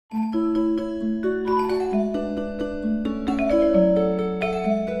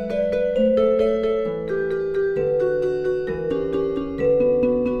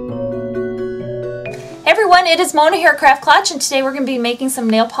everyone, it is Mona here at Craft Clutch, and today we're going to be making some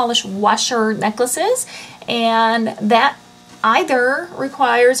nail polish washer necklaces, and that either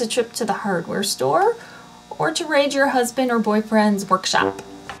requires a trip to the hardware store or to raid your husband or boyfriend's workshop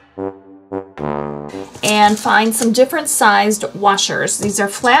and find some different sized washers. These are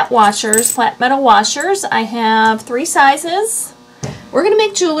flat washers, flat metal washers. I have 3 sizes. We're going to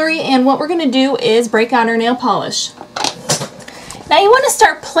make jewelry, and what we're going to do is break out our nail polish. Now you want to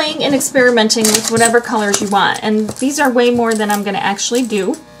start playing and experimenting with whatever colors you want, and these are way more than I'm going to actually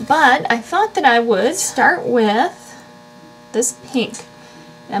do, but I thought that I would start with this pink.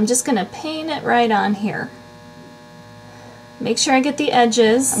 And I'm just going to paint it right on here. Make sure I get the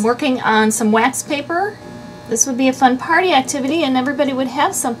edges. I'm working on some wax paper. This would be a fun party activity, and everybody would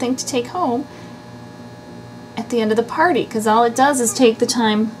have something to take home at the end of the party, because all it does is take the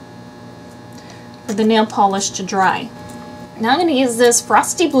time for the nail polish to dry. Now I'm going to use this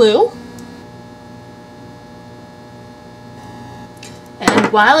frosty blue,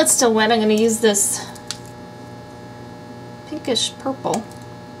 and while it's still wet I'm going to use this pinkish purple.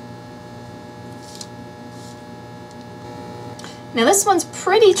 Now this one's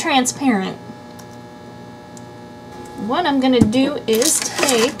pretty transparent. What I'm going to do is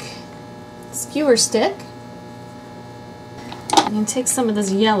take a skewer stick and take some of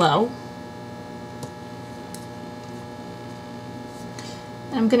this yellow.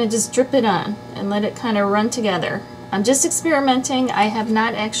 I'm going to just drip it on and let it kind of run together. I'm just experimenting. I have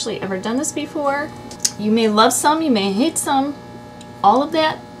not actually ever done this before. You may love some, you may hate some. All of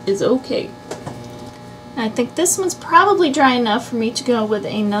that is okay. I think this one's probably dry enough for me to go with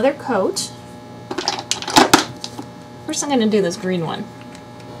another coat. First I'm going to do this green one.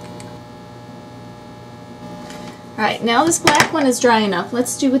 Alright, now this black one is dry enough.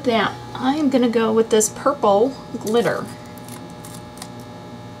 Let's do with that. I am going to go with this purple glitter.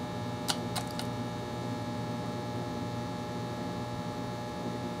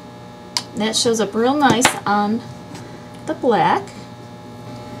 That shows up real nice on the black.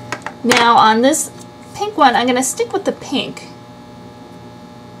 Now on this pink one, I'm going to stick with the pink.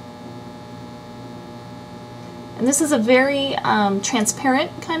 And this is a very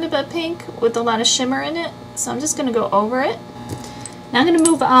transparent kind of a pink with a lot of shimmer in it. So I'm just going to go over it. Now I'm going to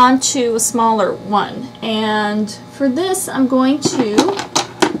move on to a smaller one. And for this, I'm going to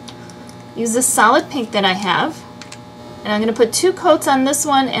use this solid pink that I have. And I'm going to put 2 coats on this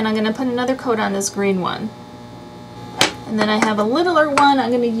one, and I'm going to put another coat on this green one. And then I have a littler one. I'm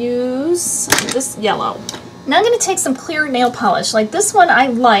going to use this yellow. Now I'm going to take some clear nail polish. Like this one I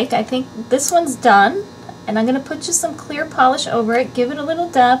like. I think this one's done. And I'm going to put just some clear polish over it, give it a little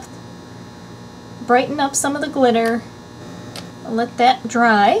depth, brighten up some of the glitter, and let that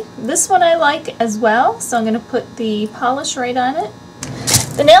dry. This one I like as well, so I'm going to put the polish right on it.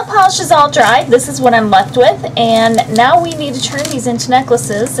 The nail polish is all dry. This is what I'm left with, and now we need to turn these into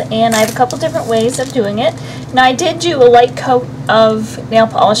necklaces, and I have a couple different ways of doing it. Now I did do a light coat of nail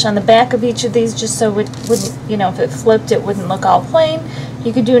polish on the back of each of these just so it wouldn't, you know, if it flipped it wouldn't look all plain.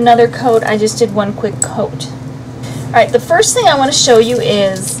 You could do another coat. I just did one quick coat. Alright, the first thing I want to show you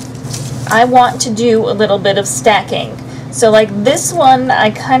is I want to do a little bit of stacking. So like this one I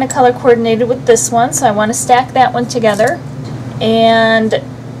kind of color coordinated with this one, so I want to stack that one together. And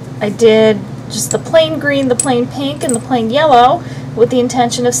I did just the plain green, the plain pink, and the plain yellow with the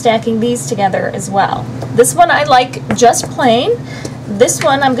intention of stacking these together as well. This one I like just plain. This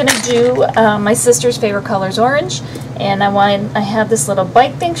one I'm going to do my sister's favorite color is orange, and I have this little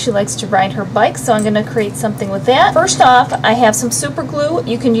bike thing. She likes to ride her bike, so I'm going to create something with that. First off, I have some super glue.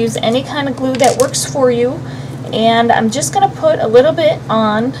 You can use any kind of glue that works for you, and I'm just going to put a little bit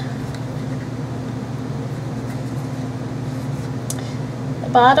on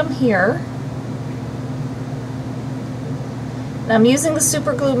bottom here. And I'm using the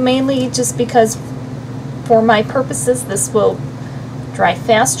super glue mainly just because for my purposes this will dry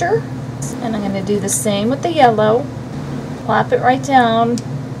faster. And I'm going to do the same with the yellow. Plop it right down,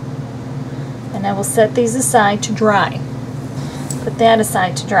 and I will set these aside to dry. Put that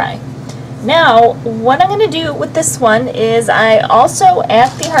aside to dry. Now what I'm going to do with this one is I also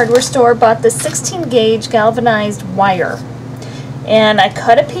at the hardware store bought the 16 gauge galvanized wire. And I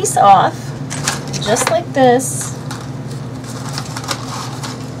cut a piece off, just like this.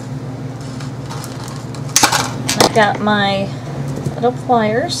 I've got my little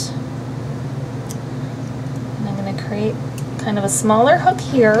pliers. And I'm going to create kind of a smaller hook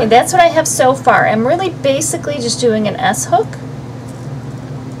here. And that's what I have so far. I'm really basically just doing an S hook.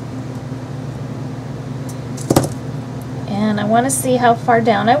 And I want to see how far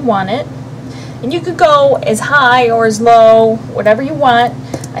down I want it. And you could go as high or as low, whatever you want.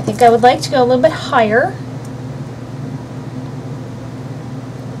 I think I would like to go a little bit higher.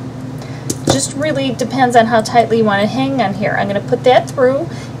 just really depends on how tightly you want to hang on here. I'm going to put that through,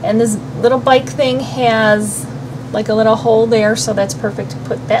 and this little bike thing has like a little hole there, so that's perfect to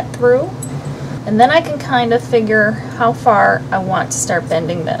put that through. And then I can kind of figure how far I want to start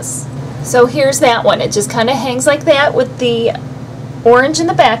bending this. So here's that one. It just kind of hangs like that with the orange in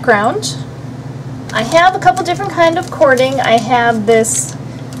the background. I have a couple different kind of cording. I have this,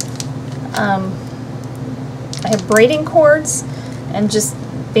 I have braiding cords and just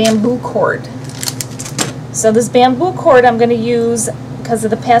bamboo cord. So this bamboo cord I'm going to use, because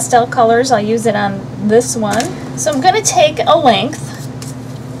of the pastel colors, I'll use it on this one. So I'm going to take a length,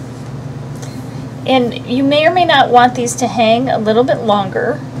 and you may or may not want these to hang a little bit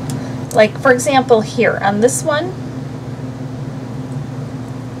longer. Like for example here on this one,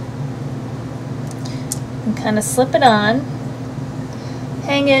 and kind of slip it on,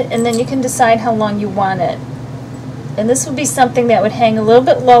 hang it, and then you can decide how long you want it. And this would be something that would hang a little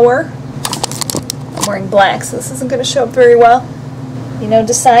bit lower. I'm wearing black, so this isn't going to show up very well. You know,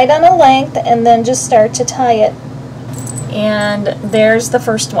 decide on a length and then just start to tie it. And there's the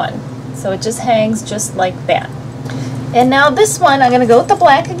first one. So it just hangs just like that. And now this one, I'm going to go with the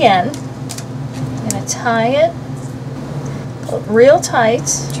black again. I'm going to tie it, pull it real tight,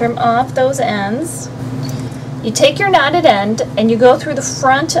 trim off those ends. You take your knotted end and you go through the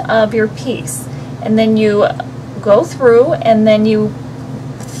front of your piece. And then you go through and then you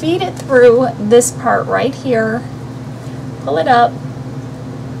feed it through this part right here, pull it up,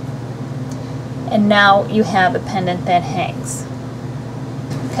 and now you have a pendant that hangs.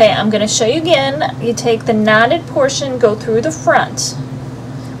 Okay, I'm going to show you again. You take the knotted portion, go through the front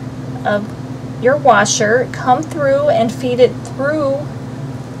of your washer, come through and feed it through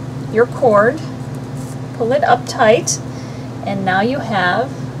your cord, pull it up tight, and now you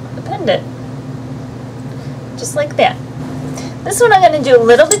have a pendant. Just like that. This one I'm going to do a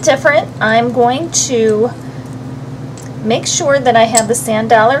little bit different. I'm going to make sure that I have the sand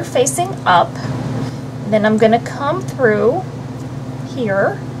dollar facing up. Then I'm going to come through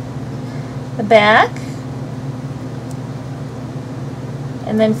here, the back,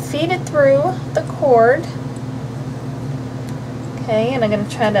 and then feed it through the cord. Okay, and I'm going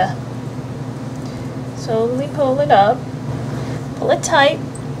to try to slowly pull it up, pull it tight,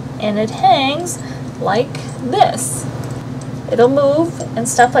 and it hangs like this. It'll move and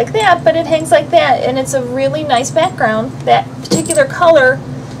stuff like that, but it hangs like that, and it's a really nice background. That particular color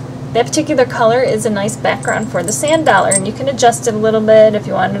is a nice background for the sand dollar, and you can adjust it a little bit. If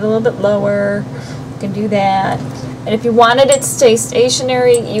you want it a little bit lower, you can do that. And if you wanted it to stay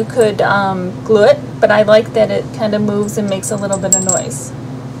stationary, you could glue it, but I like that it kind of moves and makes a little bit of noise.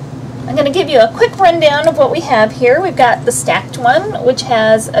 I'm going to give you a quick rundown of what we have here. We've got the stacked one, which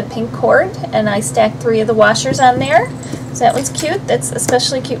has a pink cord, and I stacked 3 of the washers on there. So that one's cute. That's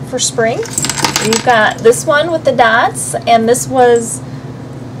especially cute for spring. We've got this one with the dots, and this was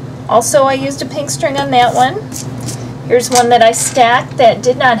also, I used a pink string on that one. Here's one that I stacked that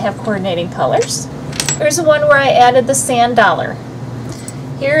did not have coordinating colors. Here's the one where I added the sand dollar.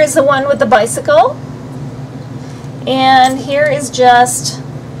 Here is the one with the bicycle. And here is just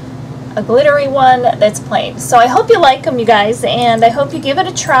a glittery one that's plain. So I hope you like them, you guys, and I hope you give it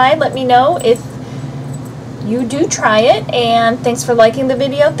a try. Let me know if you do try it, and thanks for liking the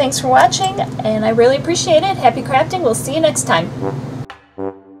video. Thanks for watching, and I really appreciate it. Happy crafting. We'll see you next time.